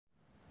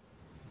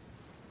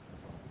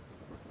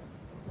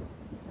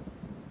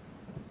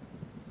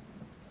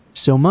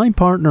So my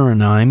partner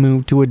and I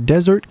moved to a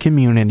desert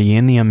community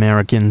in the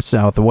American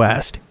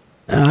Southwest.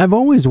 I've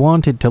always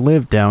wanted to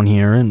live down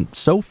here, and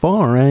so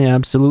far I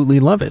absolutely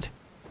love it.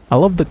 I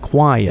love the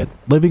quiet,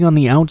 living on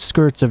the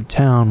outskirts of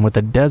town with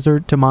the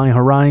desert to my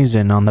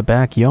horizon on the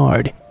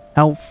backyard,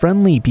 how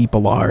friendly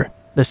people are,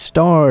 the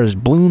stars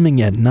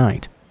blooming at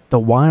night, the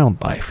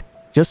wildlife,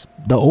 just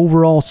the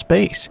overall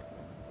space.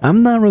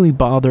 I'm not really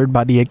bothered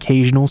by the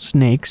occasional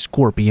snake,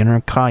 scorpion, or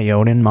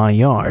coyote in my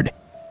yard.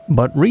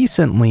 But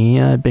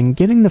recently, I've been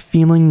getting the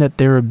feeling that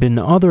there have been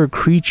other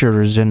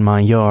creatures in my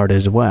yard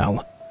as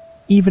well.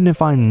 Even if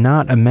I'm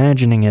not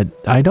imagining it,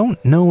 I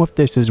don't know if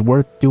this is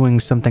worth doing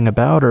something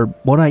about or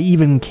what I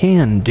even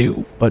can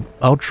do, but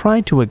I'll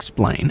try to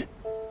explain.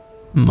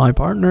 My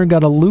partner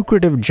got a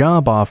lucrative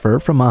job offer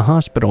from a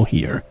hospital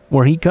here,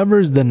 where he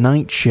covers the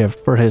night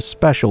shift for his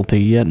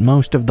specialty at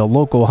most of the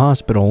local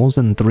hospitals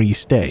in 3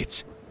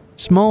 states.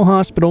 Small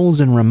hospitals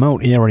in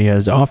remote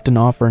areas often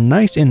offer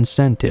nice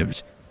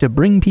incentives to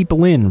bring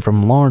people in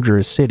from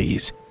larger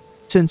cities.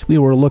 Since we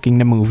were looking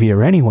to move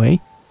here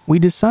anyway, we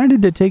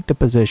decided to take the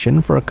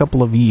position for a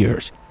couple of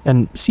years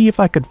and see if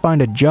I could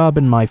find a job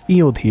in my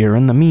field here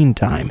in the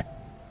meantime.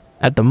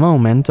 At the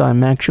moment,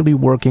 I'm actually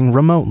working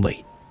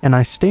remotely, and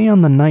I stay on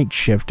the night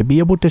shift to be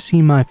able to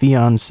see my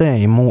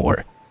fiancé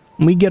more.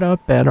 We get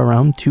up at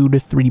around 2 to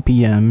 3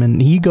 p.m.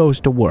 and he goes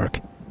to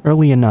work,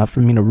 early enough for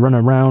me to run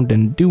around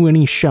and do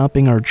any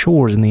shopping or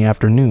chores in the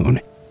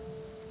afternoon.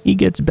 He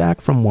gets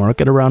back from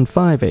work at around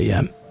 5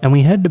 a.m., and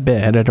we head to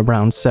bed at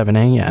around 7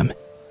 a.m.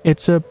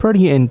 It's a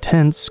pretty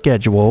intense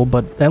schedule,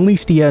 but at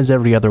least he has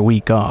every other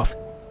week off.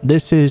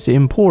 This is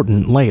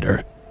important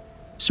later.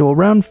 So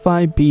around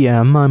 5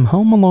 p.m., I'm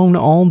home alone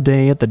all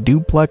day at the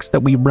duplex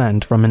that we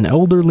rent from an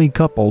elderly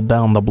couple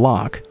down the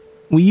block.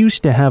 We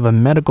used to have a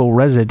medical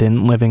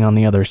resident living on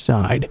the other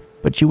side,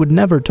 but she would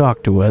never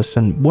talk to us,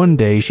 and one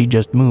day she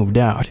just moved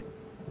out.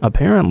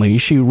 Apparently,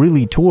 she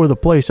really tore the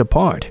place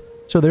apart.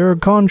 So there are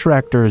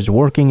contractors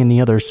working in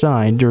the other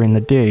side during the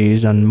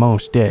days on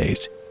most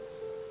days.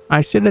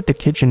 I sit at the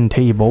kitchen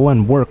table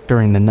and work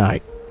during the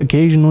night,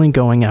 occasionally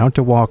going out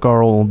to walk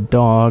our old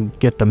dog,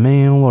 get the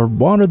mail, or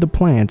water the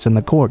plants in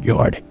the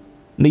courtyard.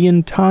 The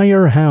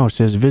entire house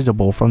is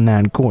visible from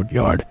that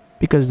courtyard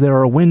because there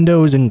are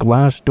windows and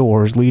glass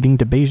doors leading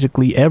to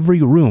basically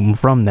every room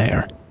from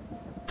there.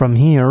 From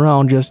here,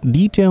 I'll just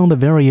detail the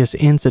various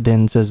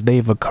incidents as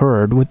they've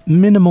occurred with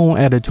minimal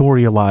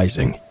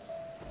editorializing.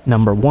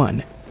 Number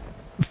 1.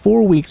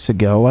 4 weeks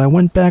ago, I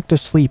went back to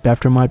sleep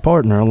after my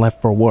partner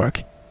left for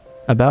work.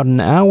 About an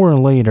hour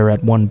later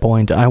at one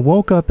point, I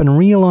woke up and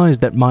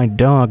realized that my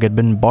dog had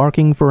been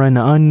barking for an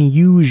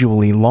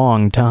unusually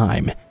long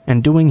time,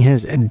 and doing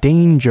his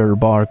danger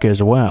bark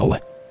as well.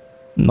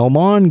 The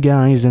lawn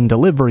guys and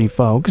delivery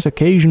folks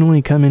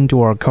occasionally come into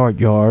our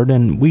courtyard,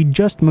 and we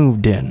just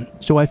moved in,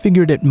 so I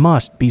figured it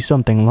must be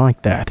something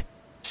like that.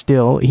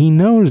 Still, he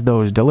knows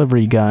those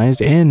delivery guys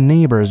and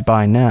neighbors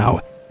by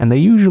now, and they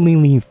usually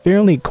leave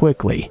fairly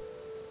quickly.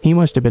 He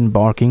must have been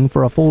barking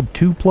for a full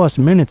 2+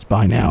 minutes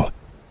by now.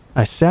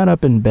 I sat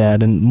up in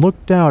bed and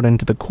looked out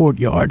into the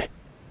courtyard.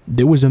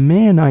 There was a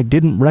man I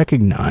didn't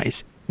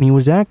recognize, and he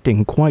was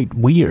acting quite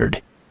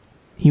weird.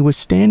 He was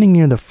standing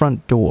near the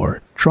front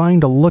door,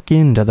 trying to look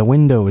into the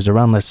windows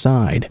around the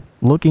side,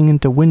 looking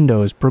into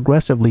windows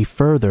progressively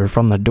further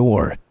from the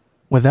door.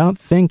 Without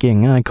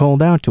thinking, I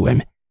called out to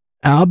him,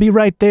 "I'll be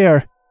right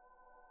there."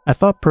 I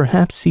thought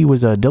perhaps he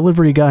was a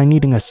delivery guy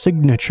needing a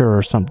signature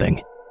or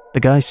something. The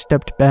guy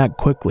stepped back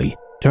quickly,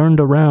 turned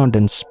around,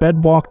 and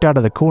walked out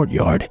of the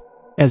courtyard.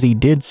 As he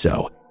did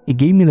so, he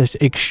gave me this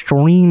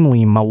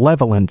extremely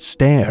malevolent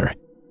stare.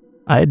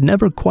 I had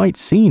never quite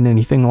seen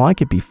anything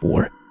like it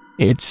before.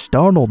 It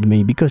startled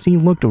me because he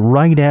looked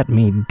right at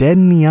me dead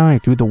in the eye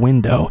through the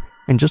window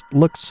and just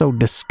looked so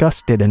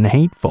disgusted and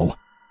hateful.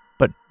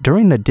 But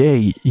during the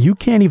day, you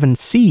can't even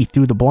see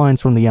through the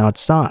blinds from the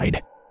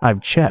outside.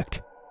 I've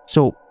checked.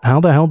 So how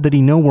the hell did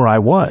he know where I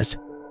was?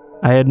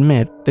 I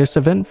admit, this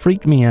event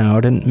freaked me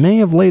out and may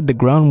have laid the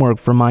groundwork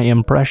for my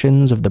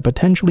impressions of the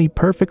potentially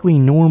perfectly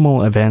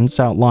normal events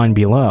outlined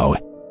below.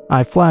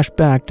 I flash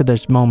back to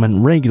this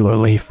moment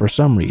regularly for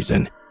some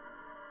reason.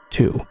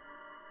 2.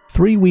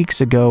 3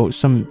 weeks ago,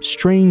 some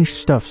strange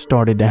stuff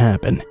started to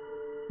happen.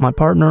 My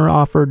partner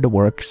offered to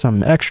work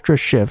some extra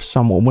shifts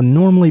on what would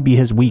normally be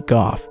his week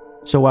off,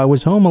 so I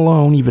was home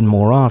alone even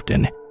more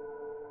often.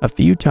 A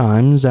few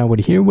times, I would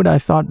hear what I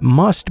thought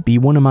must be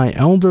one of my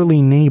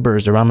elderly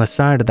neighbors around the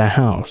side of the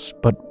house,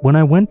 but when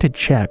I went to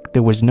check,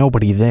 there was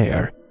nobody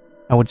there.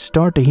 I would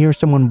start to hear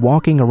someone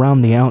walking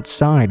around the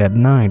outside at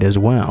night as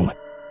well.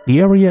 The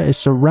area is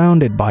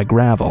surrounded by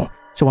gravel,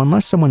 so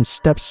unless someone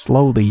steps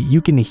slowly,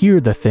 you can hear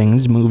the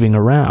things moving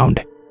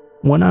around.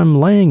 When I'm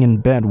laying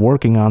in bed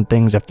working on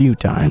things a few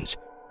times,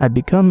 I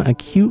become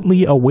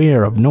acutely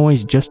aware of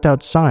noise just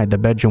outside the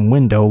bedroom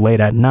window late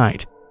at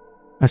night.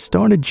 I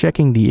started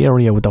checking the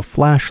area with a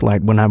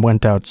flashlight when I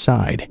went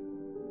outside.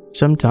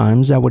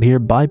 Sometimes I would hear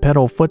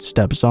bipedal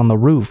footsteps on the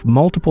roof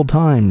multiple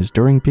times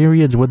during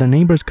periods where the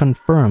neighbors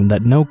confirmed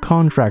that no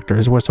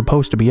contractors were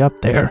supposed to be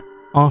up there.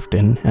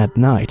 often at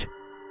night.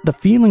 The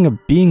feeling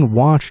of being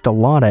watched a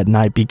lot at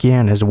night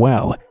began as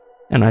well,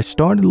 and I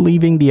started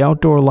leaving the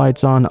outdoor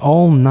lights on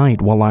all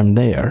night while I'm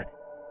there,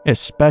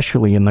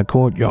 especially in the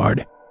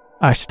courtyard.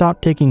 I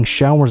stopped taking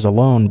showers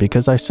alone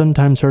because I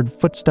sometimes heard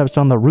footsteps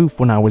on the roof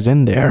when I was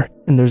in there,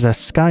 and there's a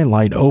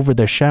skylight over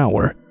the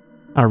shower.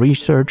 I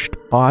researched,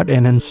 bought,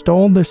 and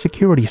installed the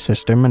security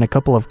system and a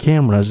couple of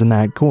cameras in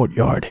that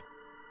courtyard.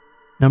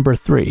 Number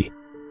 3.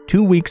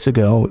 2 weeks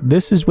ago,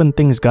 this is when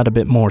things got a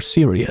bit more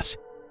serious.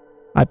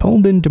 I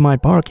pulled into my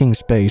parking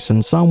space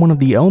and saw one of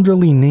the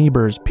elderly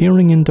neighbors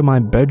peering into my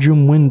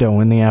bedroom window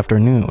in the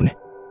afternoon.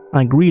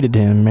 I greeted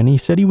him and he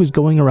said he was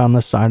going around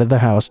the side of the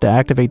house to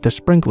activate the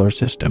sprinkler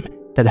system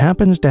that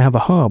happens to have a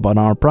hub on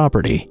our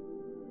property.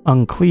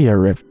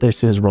 Unclear if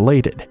this is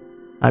related.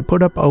 I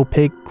put up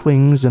opaque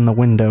clings in the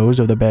windows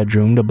of the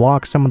bedroom to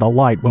block some of the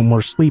light when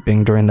we're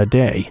sleeping during the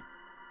day.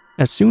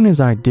 As soon as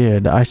I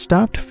did, I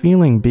stopped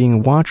feeling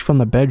being watched from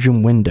the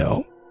bedroom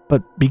window,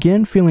 but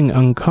began feeling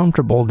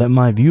uncomfortable that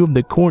my view of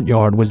the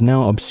courtyard was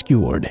now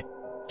obscured.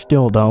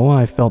 Still though,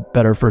 I felt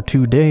better for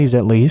 2 days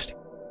at least.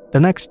 The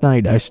next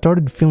night, I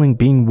started feeling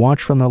being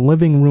watched from the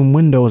living room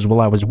windows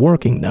while I was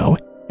working though,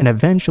 and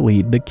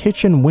eventually the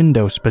kitchen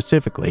window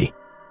specifically.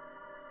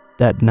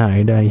 That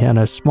night, I had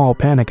a small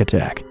panic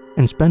attack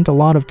and spent a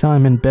lot of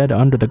time in bed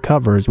under the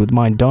covers with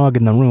my dog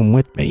in the room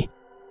with me.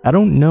 I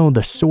don't know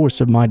the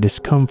source of my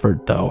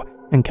discomfort though,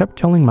 and kept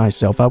telling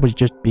myself I was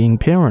just being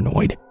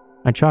paranoid.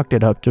 I chalked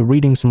it up to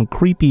reading some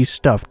creepy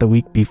stuff the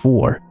week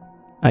before.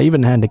 I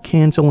even had to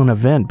cancel an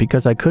event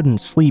because I couldn't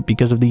sleep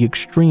because of the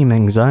extreme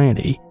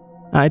anxiety.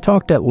 I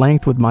talked at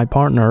length with my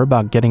partner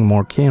about getting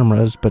more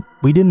cameras, but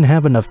we didn't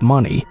have enough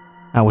money.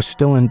 I was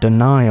still in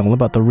denial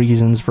about the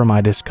reasons for my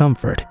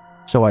discomfort,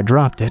 so I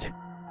dropped it.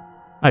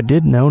 I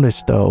did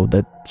notice though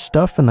that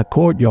stuff in the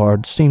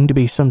courtyard seemed to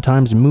be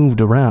sometimes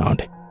moved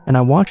around, and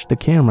I watched the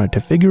camera to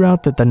figure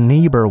out that the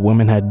neighbor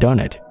woman had done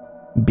it.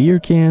 Beer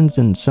cans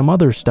and some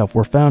other stuff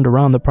were found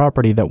around the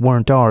property that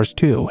weren't ours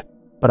too,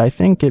 but I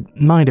think it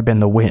might have been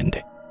the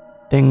wind.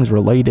 Things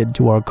related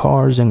to our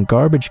cars and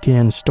garbage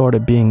cans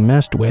started being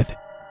messed with,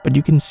 but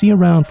you can see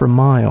around for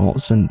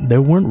miles and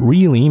there weren't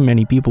really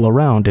many people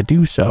around to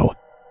do so.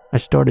 I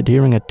started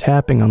hearing a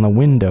tapping on the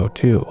window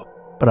too,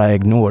 but I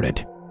ignored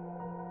it.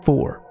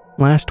 4.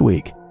 Last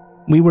week.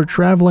 We were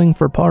traveling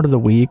for part of the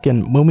week,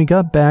 and when we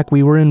got back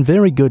we were in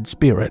very good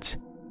spirits.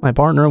 My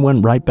partner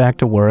went right back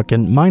to work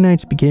and my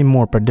nights became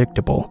more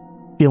predictable.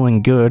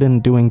 Feeling good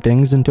and doing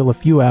things until a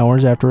few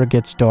hours after it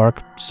gets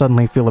dark,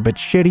 suddenly feel a bit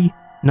shitty.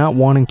 Not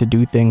wanting to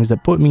do things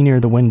that put me near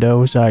the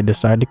windows, I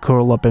decide to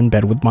curl up in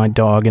bed with my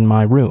dog in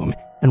my room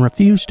and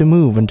refuse to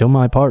move until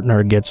my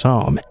partner gets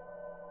home.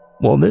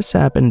 Well, this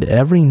happened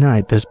every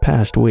night this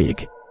past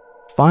week.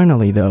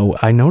 Finally though,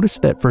 I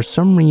noticed that for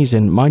some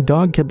reason my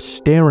dog kept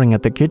staring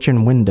at the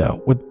kitchen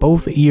window with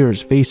both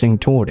ears facing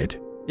toward it,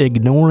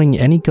 ignoring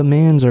any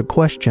commands or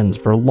questions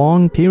for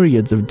long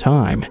periods of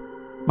time.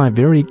 My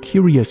very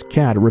curious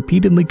cat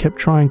repeatedly kept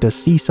trying to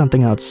see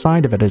something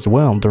outside of it as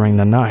well during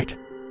the night.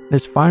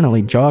 This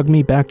finally jogged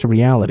me back to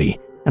reality,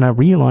 and I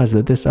realized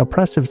that this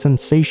oppressive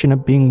sensation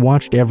of being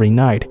watched every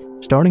night,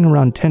 starting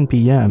around 10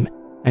 p.m.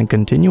 and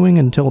continuing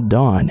until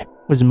dawn,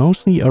 was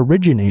mostly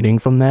originating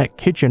from that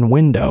kitchen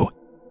window.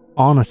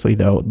 Honestly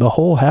though, the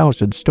whole house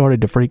had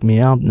started to freak me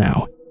out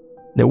now.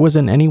 There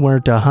wasn't anywhere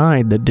to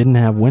hide that didn't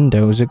have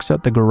windows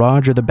except the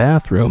garage or the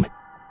bathroom.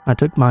 I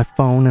took my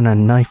phone and a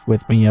knife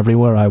with me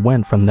everywhere I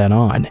went from then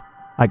on.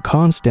 I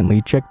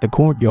constantly checked the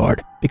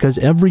courtyard because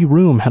every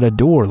room had a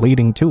door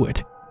leading to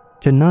it.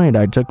 Tonight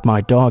I took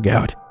my dog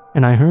out,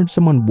 and I heard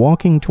someone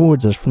walking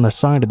towards us from the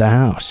side of the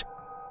house.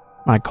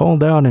 I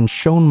called out and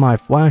shone my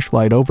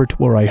flashlight over to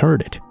where I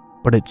heard it,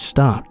 but it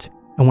stopped,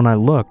 and when I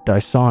looked I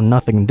saw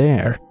nothing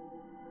there.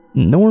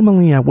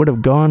 Normally I would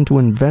have gone to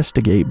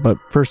investigate, but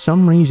for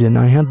some reason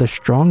I had the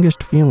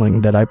strongest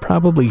feeling that I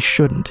probably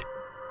shouldn't.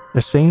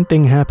 The same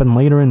thing happened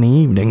later in the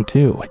evening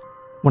too.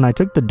 When I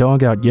took the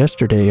dog out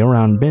yesterday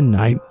around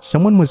midnight,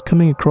 someone was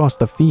coming across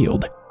the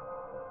field.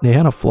 They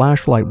had a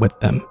flashlight with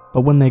them,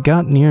 but when they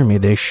got near me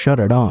they shut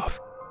it off.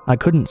 I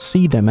couldn't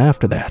see them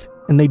after that,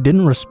 and they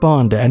didn't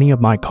respond to any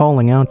of my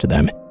calling out to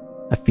them.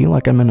 I feel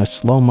like I'm in a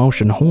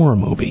slow-motion horror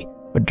movie,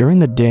 but during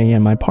the day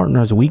and my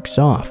partner's weeks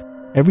off,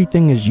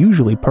 everything is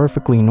usually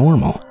perfectly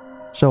normal.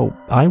 So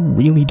I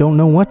really don't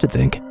know what to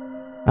think.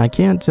 I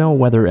can't tell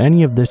whether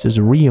any of this is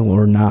real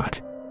or not.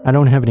 I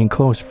don't have any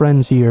close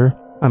friends here.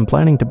 I'm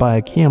planning to buy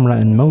a camera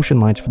and motion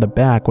lights for the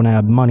back when I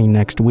have money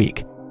next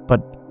week.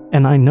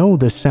 And I know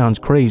this sounds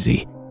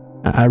crazy.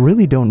 I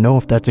really don't know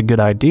if that's a good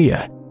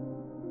idea.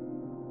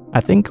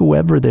 I think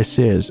whoever this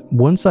is,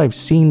 once I've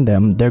seen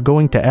them, they're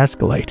going to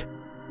escalate.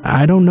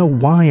 I don't know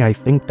why I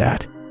think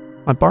that.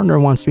 My partner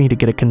wants me to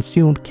get a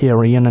concealed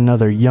carry and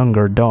another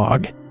younger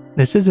dog.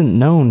 This isn't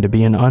known to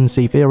be an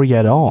unsafe area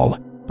at all,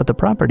 but the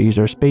properties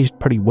are spaced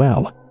pretty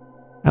well.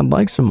 I'd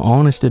like some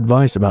honest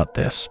advice about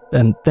this,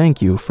 and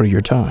thank you for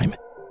your time.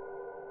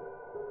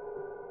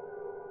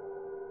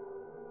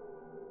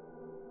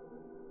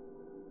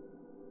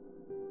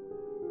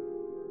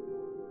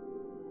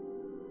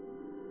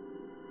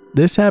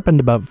 This happened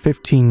about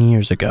 15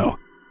 years ago.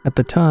 At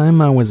the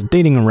time, I was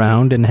dating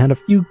around and had a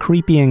few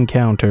creepy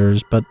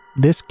encounters, but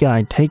this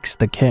guy takes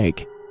the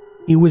cake.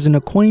 He was an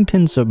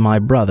acquaintance of my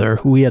brother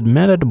who he had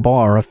met at a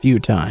bar a few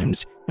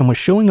times and was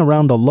showing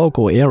around the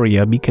local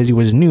area because he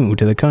was new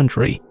to the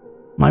country.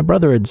 My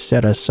brother had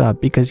set us up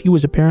because he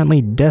was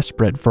apparently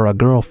desperate for a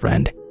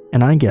girlfriend,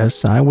 and I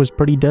guess I was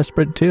pretty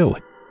desperate too,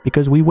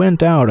 because we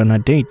went out on a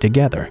date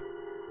together.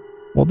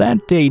 Well,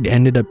 that date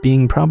ended up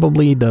being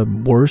probably the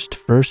worst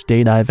first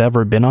date I've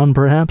ever been on,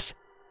 perhaps.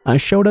 I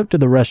showed up to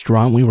the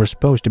restaurant we were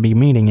supposed to be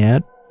meeting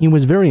at. He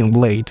was very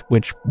late,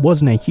 which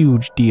wasn't a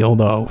huge deal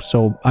though,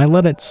 so I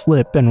let it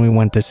slip and we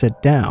went to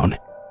sit down.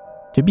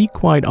 To be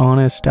quite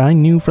honest, I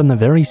knew from the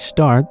very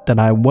start that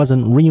I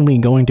wasn't really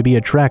going to be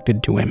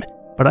attracted to him,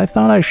 but I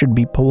thought I should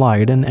be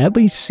polite and at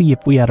least see if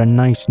we had a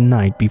nice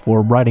night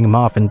before writing him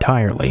off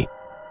entirely.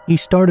 He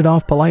started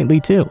off politely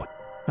too,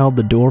 held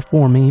the door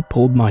for me,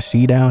 pulled my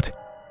seat out.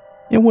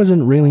 It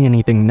wasn't really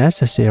anything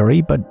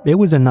necessary, but it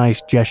was a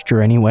nice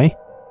gesture anyway.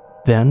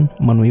 Then,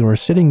 when we were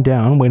sitting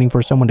down waiting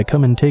for someone to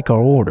come and take our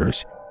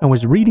orders, I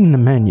was reading the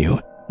menu,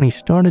 and he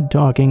started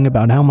talking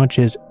about how much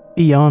his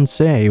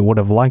fiancée would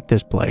have liked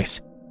this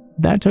place.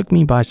 That took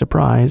me by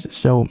surprise,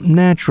 so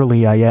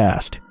naturally I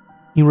asked.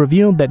 He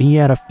revealed that he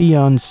had a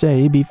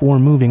fiancée before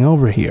moving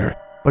over here,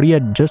 but he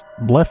had just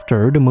left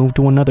her to move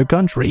to another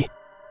country.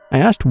 I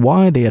asked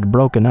why they had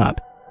broken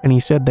up, and he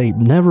said they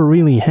never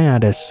really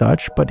had as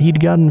such, but he'd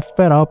gotten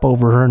fed up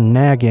over her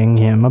nagging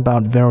him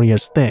about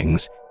various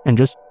things, and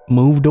just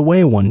moved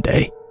away one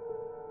day.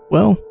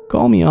 Well,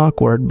 call me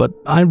awkward, but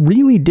I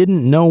really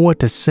didn't know what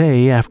to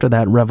say after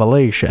that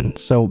revelation,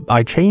 so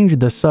I changed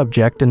the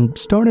subject and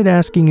started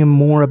asking him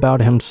more about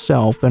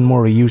himself and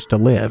where he used to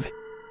live.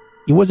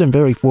 He wasn't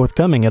very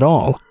forthcoming at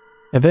all.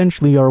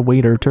 Eventually, our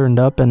waiter turned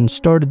up and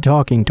started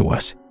talking to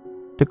us.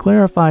 To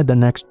clarify the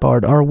next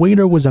part, our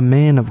waiter was a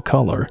man of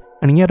color,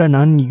 and he had an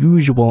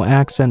unusual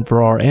accent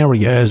for our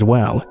area as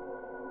well.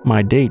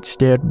 My date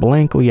stared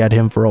blankly at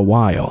him for a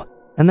while,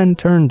 and then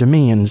turned to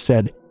me and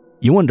said,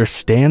 "You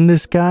understand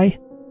this guy?"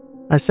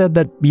 I said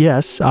that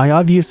yes, I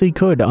obviously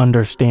could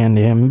understand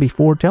him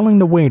before telling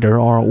the waiter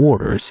our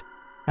orders.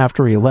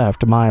 After he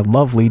left, my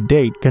lovely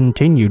date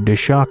continued to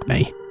shock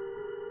me.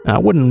 I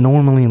wouldn't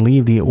normally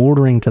leave the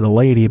ordering to the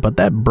lady, but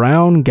that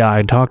brown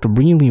guy talked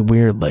really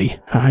weirdly.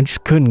 I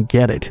just couldn't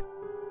get it.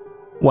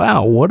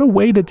 Wow, what a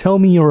way to tell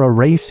me you're a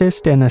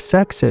racist and a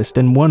sexist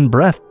in one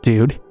breath,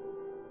 dude.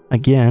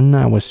 Again,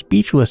 I was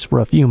speechless for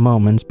a few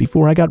moments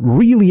before I got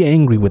really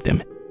angry with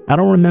him. I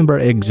don't remember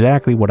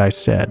exactly what I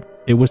said.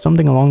 It was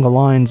something along the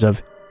lines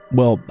of,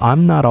 "Well,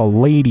 I'm not a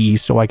lady,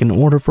 so I can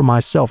order for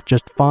myself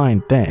just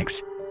fine,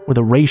 thanks." Were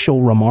the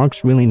racial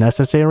remarks really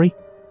necessary?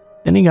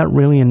 Then he got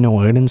really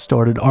annoyed and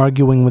started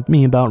arguing with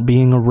me about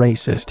being a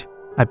racist.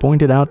 I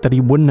pointed out that he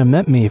wouldn't have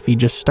met me if he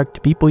just stuck to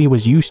people he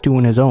was used to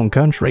in his own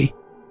country.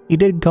 He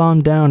did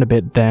calm down a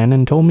bit then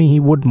and told me he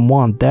wouldn't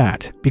want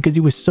that because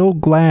he was so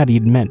glad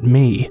he'd met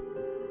me.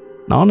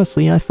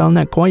 Honestly, I found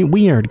that quite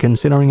weird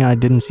considering I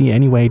didn't see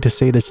any way to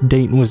say this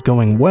date was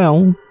going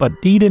well, but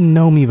he didn't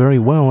know me very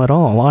well at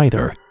all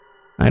either.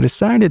 I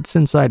decided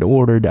since I'd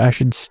ordered I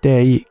should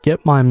stay,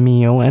 get my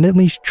meal, and at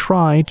least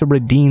try to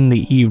redeem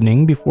the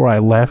evening before I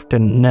left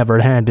and never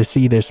had to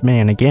see this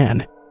man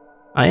again.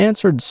 I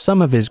answered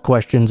some of his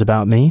questions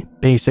about me,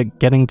 basic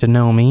getting to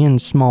know me and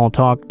small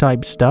talk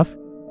type stuff.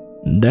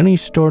 Then he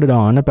started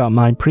on about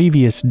my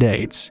previous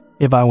dates,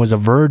 if I was a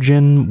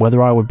virgin,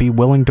 whether I would be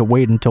willing to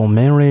wait until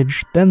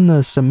marriage, then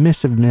the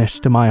submissiveness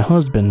to my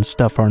husband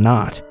stuff or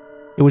not.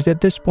 It was at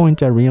this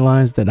point I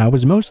realized that I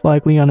was most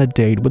likely on a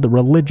date with a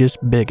religious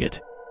bigot.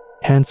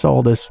 Hence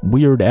all this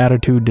weird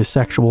attitude to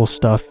sexual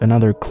stuff and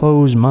other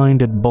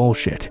close-minded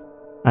bullshit.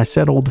 I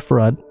settled for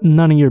a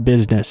 "none of your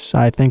business,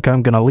 I think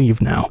I'm gonna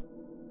leave now."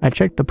 I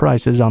checked the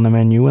prices on the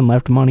menu and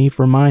left money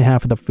for my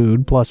half of the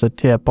food plus a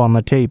tip on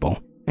the table,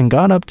 and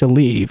got up to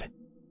leave.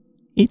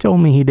 He told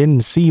me he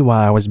didn't see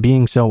why I was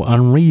being so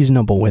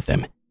unreasonable with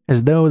him,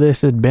 as though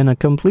this had been a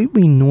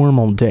completely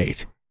normal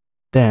date.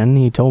 Then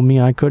he told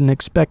me I couldn't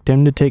expect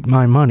him to take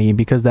my money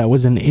because that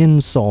was an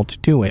insult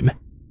to him.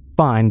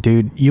 Fine,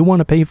 dude, you want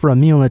to pay for a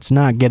meal that's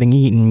not getting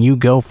eaten, you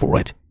go for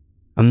it.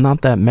 I'm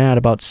not that mad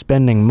about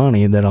spending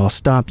money that I'll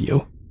stop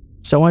you.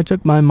 So I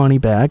took my money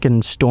back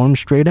and stormed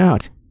straight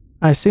out.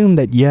 I assumed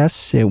that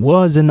yes, it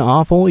was an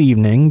awful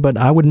evening, but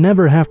I would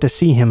never have to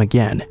see him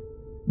again.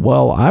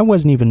 Well, I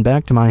wasn't even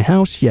back to my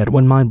house yet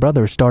when my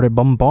brother started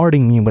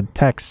bombarding me with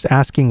texts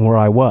asking where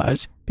I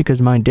was,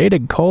 because my date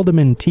had called him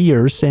in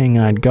tears saying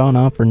I'd gone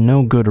off for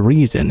no good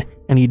reason,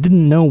 and he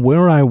didn't know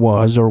where I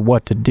was or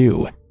what to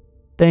do.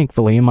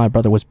 Thankfully, my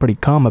brother was pretty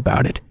calm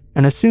about it,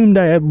 and assumed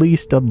I at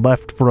least had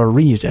left for a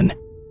reason.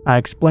 I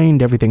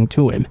explained everything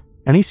to him,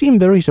 and he seemed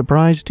very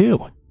surprised too.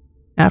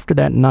 After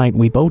that night,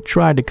 we both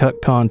tried to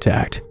cut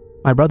contact.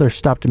 My brother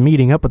stopped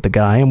meeting up with the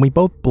guy, and we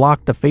both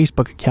blocked the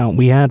Facebook account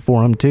we had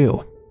for him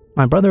too.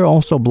 My brother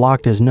also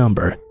blocked his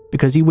number,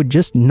 because he would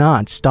just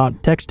not stop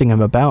texting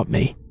him about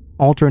me,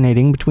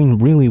 alternating between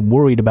really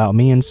worried about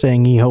me and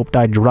saying he hoped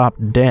I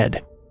dropped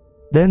dead.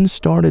 then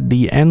started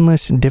the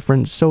endless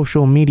different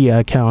social media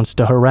accounts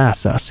to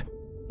harass us.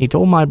 He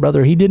told my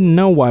brother he didn't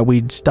know why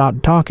we'd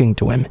stopped talking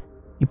to him.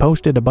 He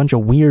posted a bunch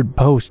of weird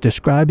posts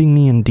describing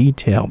me in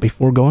detail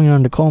before going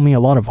on to call me a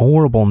lot of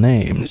horrible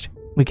names.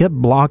 We kept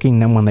blocking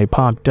them when they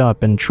popped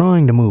up and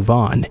trying to move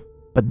on,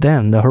 but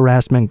then the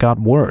harassment got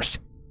worse.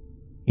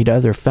 He'd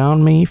either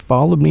found me,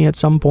 followed me at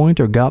some point,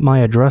 or got my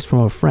address from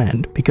a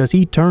friend because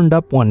he turned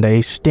up one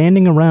day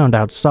standing around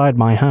outside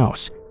my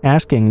house,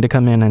 asking to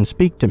come in and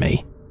speak to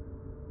me.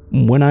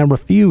 When I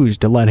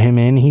refused to let him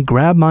in, he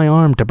grabbed my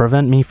arm to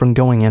prevent me from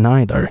going in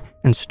either,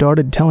 and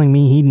started telling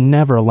me he'd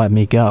never let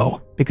me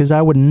go, because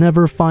I would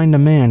never find a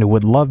man who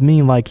would love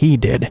me like he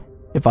did.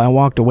 If I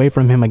walked away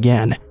from him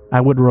again,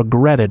 I would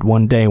regret it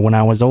one day when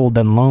I was old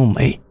and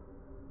lonely.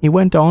 He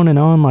went on and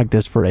on like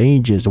this for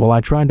ages while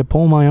I tried to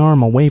pull my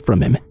arm away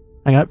from him.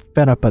 I got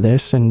fed up of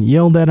this and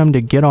yelled at him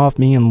to get off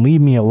me and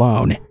leave me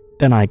alone.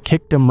 Then I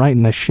kicked him right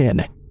in the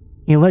shin.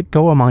 He let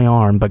go of my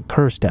arm but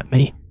cursed at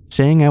me,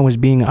 saying I was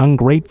being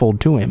ungrateful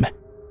to him.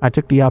 I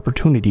took the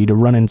opportunity to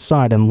run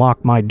inside and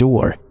lock my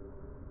door.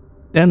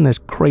 Then this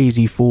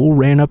crazy fool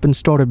ran up and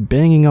started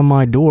banging on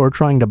my door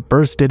trying to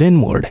burst it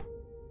inward.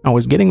 I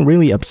was getting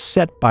really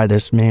upset by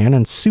this man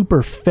and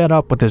super fed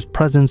up with his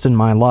presence in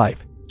my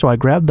life, so I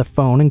grabbed the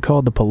phone and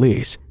called the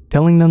police,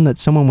 telling them that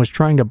someone was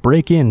trying to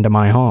break into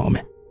my home.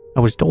 I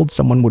was told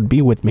someone would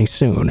be with me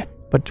soon,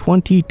 but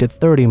 20 to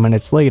 30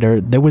 minutes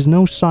later, there was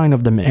no sign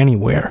of them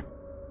anywhere.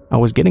 I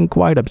was getting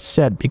quite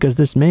upset because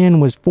this man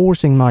was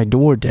forcing my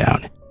door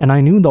down, and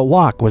I knew the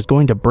lock was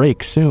going to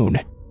break soon.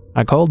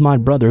 I called my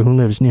brother who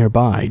lives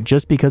nearby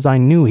just because I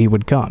knew he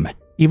would come,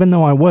 even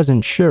though I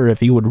wasn't sure if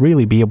he would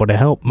really be able to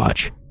help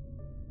much.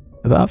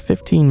 About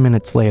 15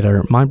 minutes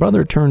later, my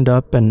brother turned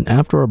up, and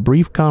after a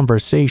brief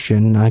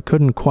conversation, I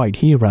couldn't quite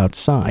hear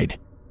outside.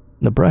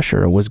 The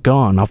pressure was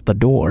gone off the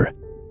door.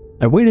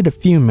 I waited a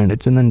few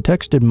minutes and then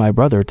texted my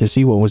brother to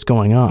see what was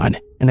going on,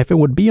 and if it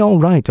would be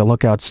alright to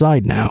look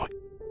outside now.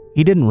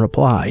 He didn't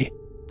reply.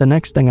 The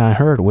next thing I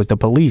heard was the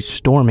police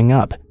storming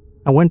up.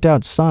 I went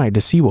outside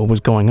to see what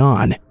was going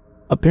on.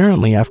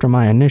 Apparently, after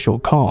my initial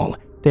call,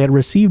 they had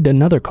received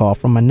another call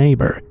from a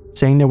neighbor,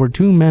 saying there were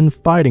two men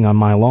fighting on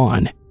my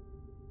lawn.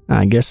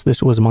 I guess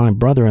this was my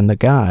brother and the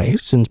guy,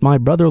 since my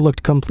brother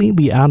looked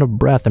completely out of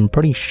breath and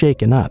pretty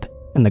shaken up,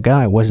 and the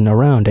guy wasn't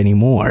around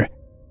anymore.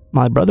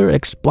 My brother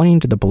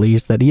explained to the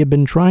police that he had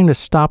been trying to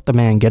stop the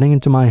man getting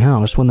into my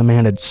house when the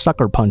man had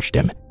sucker punched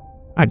him.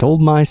 I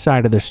told my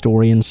side of the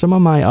story, and some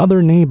of my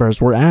other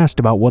neighbors were asked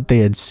about what they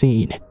had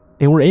seen.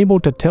 They were able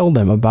to tell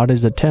them about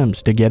his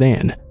attempts to get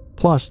in.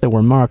 Plus, there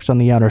were marks on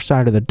the outer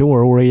side of the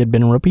door where he had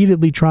been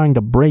repeatedly trying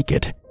to break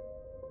it.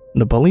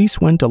 The police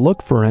went to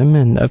look for him,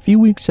 and a few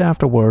weeks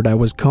afterward I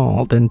was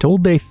called and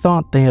told they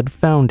thought they had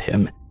found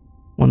him.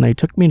 When they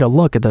took me to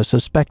look at the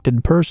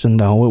suspected person,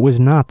 though, it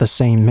was not the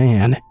same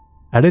man.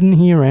 I didn't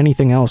hear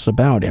anything else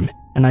about him,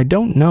 and I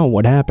don't know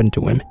what happened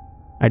to him.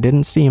 I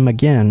didn't see him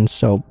again,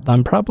 so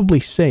I'm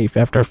probably safe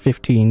after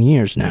 15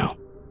 years now.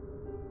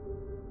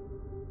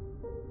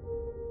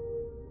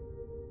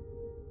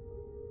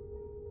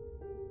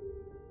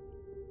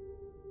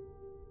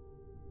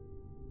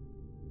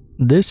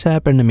 This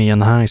happened to me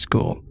in high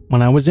school,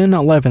 when I was in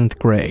 11th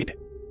grade.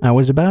 I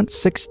was about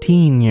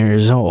 16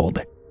 years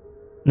old.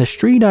 The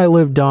street I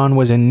lived on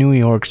was in New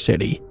York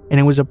City, and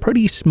it was a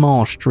pretty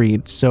small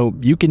street, so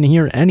you can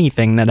hear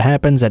anything that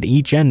happens at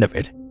each end of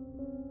it.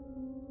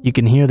 You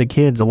can hear the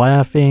kids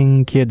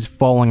laughing, kids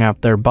falling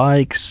off their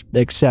bikes,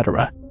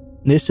 etc.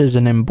 This is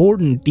an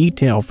important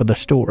detail for the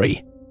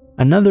story.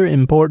 Another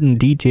important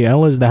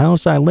detail is the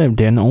house I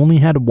lived in only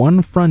had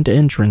one front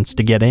entrance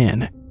to get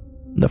in.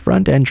 The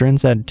front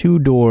entrance had two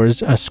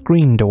doors, a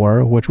screen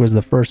door, which was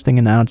the first thing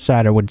an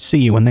outsider would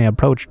see when they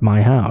approached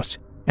my house,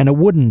 and a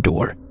wooden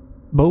door.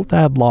 Both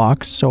had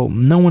locks, so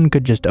no one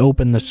could just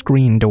open the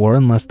screen door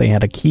unless they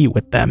had a key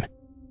with them.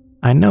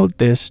 I note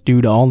this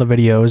due to all the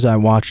videos I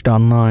watched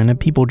online of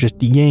people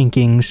just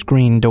yanking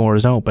screen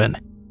doors open.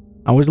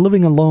 I was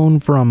living alone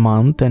for a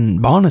month,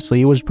 and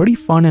honestly, it was pretty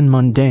fun and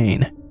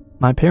mundane.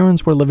 My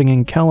parents were living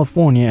in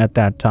California at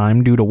that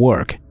time due to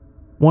work.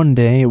 One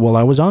day, while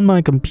I was on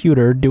my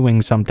computer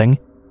doing something,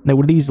 there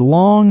were these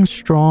long,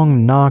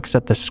 strong knocks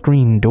at the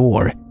screen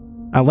door.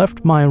 I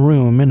left my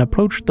room and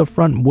approached the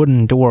front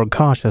wooden door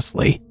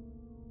cautiously.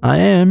 I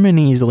am an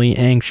easily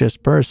anxious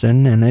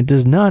person, and it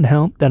does not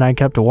help that I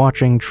kept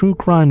watching true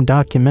crime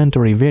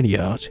documentary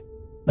videos.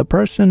 The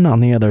person on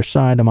the other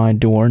side of my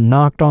door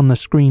knocked on the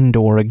screen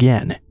door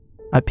again.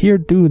 I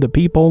peered through the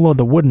peephole of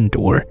the wooden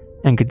door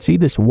and could see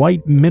this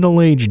white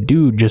middle-aged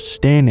dude just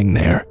standing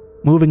there,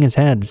 moving his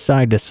head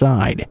side to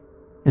side.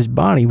 His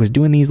body was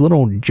doing these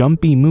little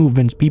jumpy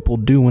movements people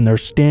do when they're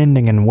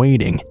standing and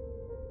waiting.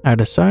 I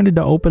decided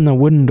to open the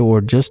wooden door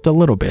just a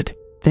little bit,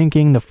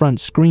 thinking the front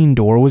screen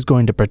door was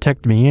going to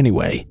protect me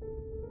anyway.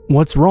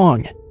 "What's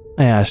wrong?"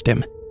 I asked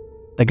him.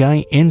 The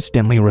guy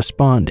instantly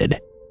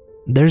responded,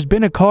 "There's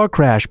been a car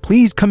crash.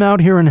 Please come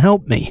out here and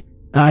help me.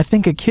 I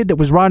think a kid that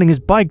was riding his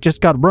bike just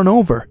got run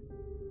over."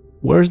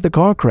 "Where's the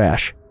car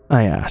crash?"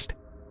 I asked.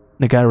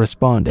 The guy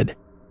responded,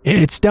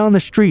 It's down the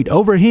street,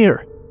 over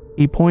here."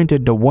 He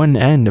pointed to one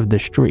end of the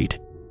street.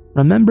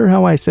 Remember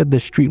how I said the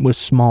street was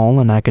small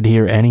and I could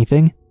hear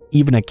anything?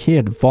 Even a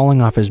kid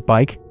falling off his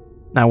bike?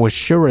 I was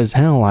sure as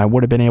hell I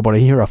would have been able to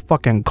hear a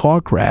fucking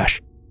car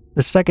crash.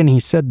 The second he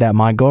said that,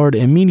 my guard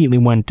immediately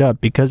went up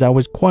because I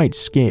was quite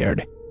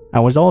scared. I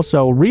was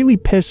also really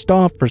pissed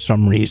off for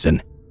some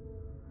reason.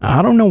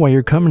 "I don't know why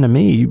you're coming to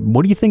me.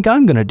 What do you think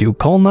I'm gonna do?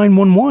 Call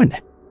 911?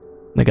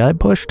 The guy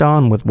pushed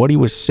on with what he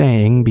was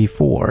saying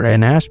before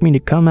and asked me to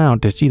come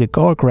out to see the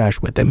car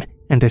crash with him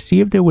and to see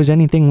if there was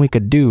anything we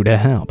could do to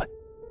help.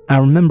 I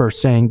remember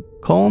saying,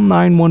 "Call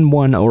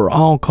 911 or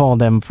I'll call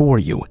them for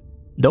you.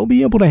 They'll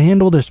be able to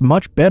handle this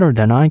much better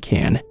than I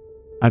can."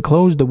 I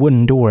closed the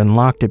wooden door and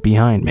locked it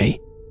behind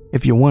me.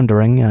 If you're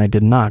wondering, I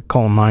did not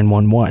call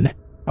 911.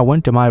 I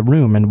went to my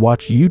room and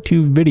watched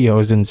YouTube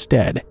videos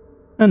instead.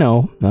 I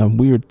know, a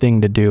weird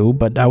thing to do,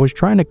 but I was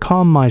trying to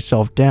calm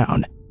myself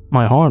down.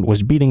 My heart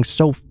was beating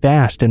so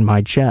fast in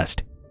my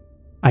chest.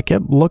 I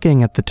kept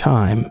looking at the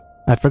time.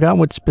 I forgot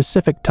what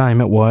specific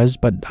time it was,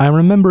 but I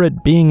remember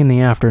it being in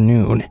the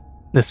afternoon.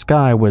 The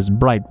sky was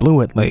bright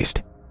blue at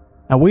least.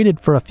 I waited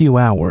for a few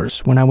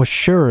hours when I was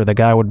sure the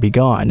guy would be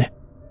gone.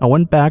 I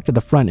went back to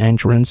the front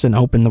entrance and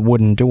opened the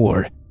wooden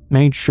door,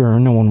 made sure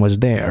no one was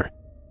there.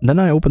 Then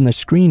I opened the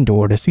screen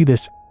door to see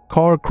this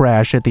car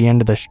crash at the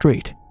end of the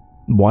street.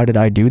 Why did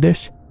I do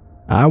this?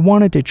 I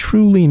wanted to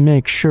truly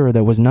make sure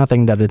there was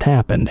nothing that had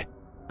happened.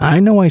 I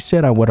know I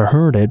said I would have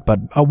heard it, but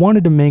I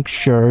wanted to make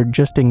sure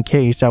just in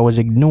case I was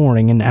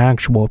ignoring an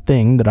actual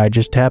thing that I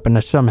just happened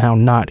to somehow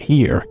not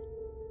hear.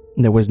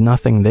 There was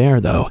nothing there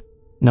though.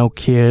 No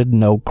kid,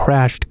 no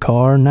crashed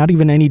car, not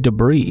even any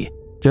debris.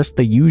 Just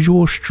the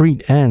usual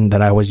street end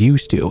that I was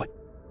used to.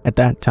 At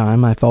that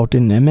time, I felt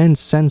an immense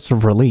sense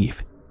of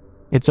relief.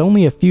 It's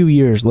only a few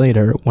years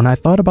later when I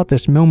thought about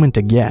this moment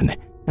again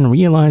and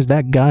realized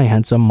that guy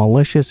had some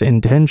malicious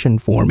intention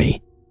for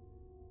me.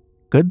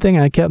 Good thing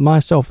I kept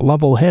myself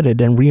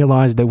level-headed and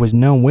realized there was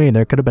no way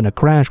there could have been a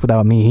crash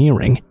without me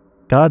hearing.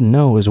 God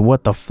knows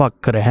what the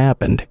fuck could have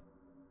happened.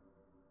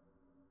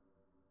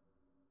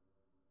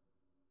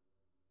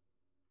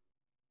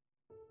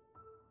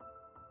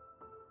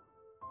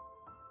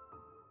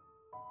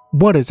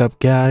 What is up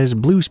guys,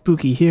 Blue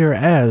Spooky here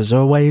as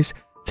always.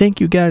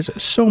 Thank you guys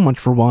so much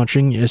for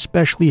watching,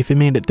 especially if you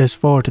made it this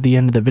far to the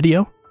end of the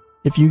video.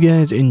 If you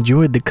guys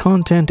enjoyed the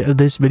content of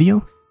this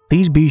video,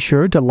 please be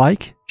sure to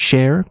like,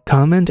 share,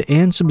 comment,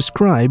 and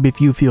subscribe if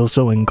you feel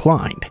so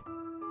inclined.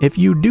 If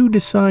you do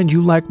decide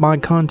you like my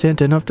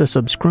content enough to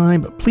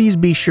subscribe, please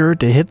be sure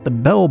to hit the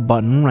bell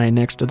button right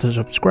next to the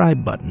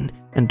subscribe button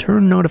and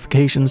turn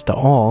notifications to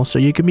all so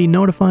you can be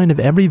notified of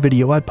every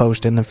video I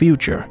post in the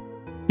future.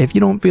 If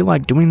you don't feel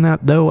like doing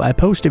that though, I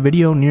post a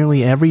video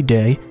nearly every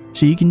day,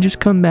 so you can just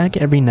come back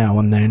every now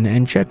and then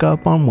and check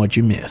up on what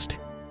you missed.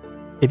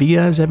 If you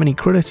guys have any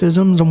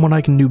criticisms on what I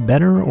can do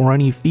better or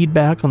any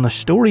feedback on the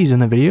stories in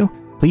the video,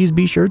 please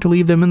be sure to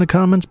leave them in the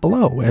comments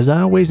below, as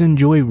I always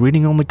enjoy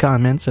reading all the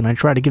comments and I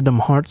try to give them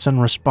hearts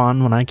and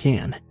respond when I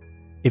can.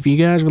 If you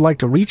guys would like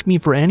to reach me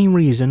for any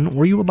reason,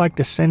 or you would like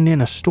to send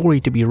in a story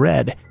to be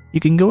read, you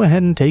can go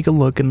ahead and take a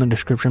look in the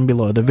description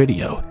below the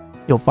video.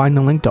 You'll find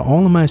a link to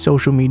all of my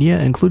social media,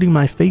 including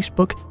my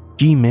Facebook,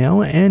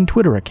 Gmail, and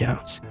Twitter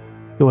accounts.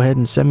 Go ahead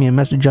and send me a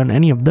message on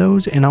any of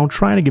those, and I'll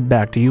try to get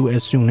back to you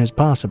as soon as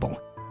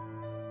possible.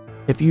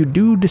 If you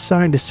do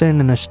decide to send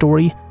in a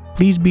story,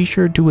 please be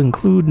sure to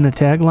include in the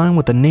tagline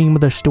what the name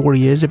of the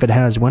story is if it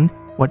has one,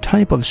 what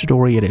type of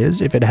story it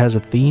is if it has a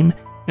theme,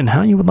 and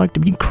how you would like to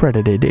be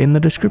credited in the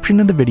description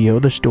of the video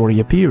the story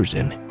appears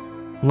in.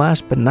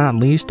 Last but not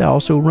least, I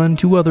also run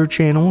two other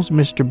channels,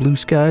 Mr. Blue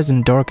Skies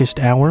and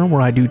Darkest Hour,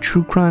 where I do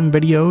true crime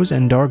videos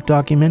and dark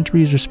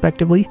documentaries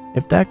respectively.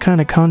 If that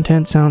kind of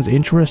content sounds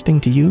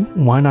interesting to you,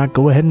 why not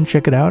go ahead and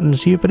check it out and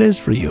see if it is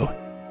for you.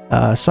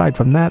 Aside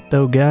from that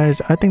though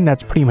guys, I think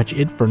that's pretty much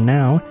it for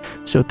now,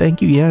 so thank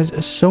you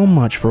guys so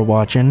much for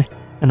watching,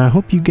 and I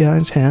hope you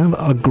guys have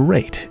a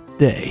great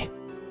day.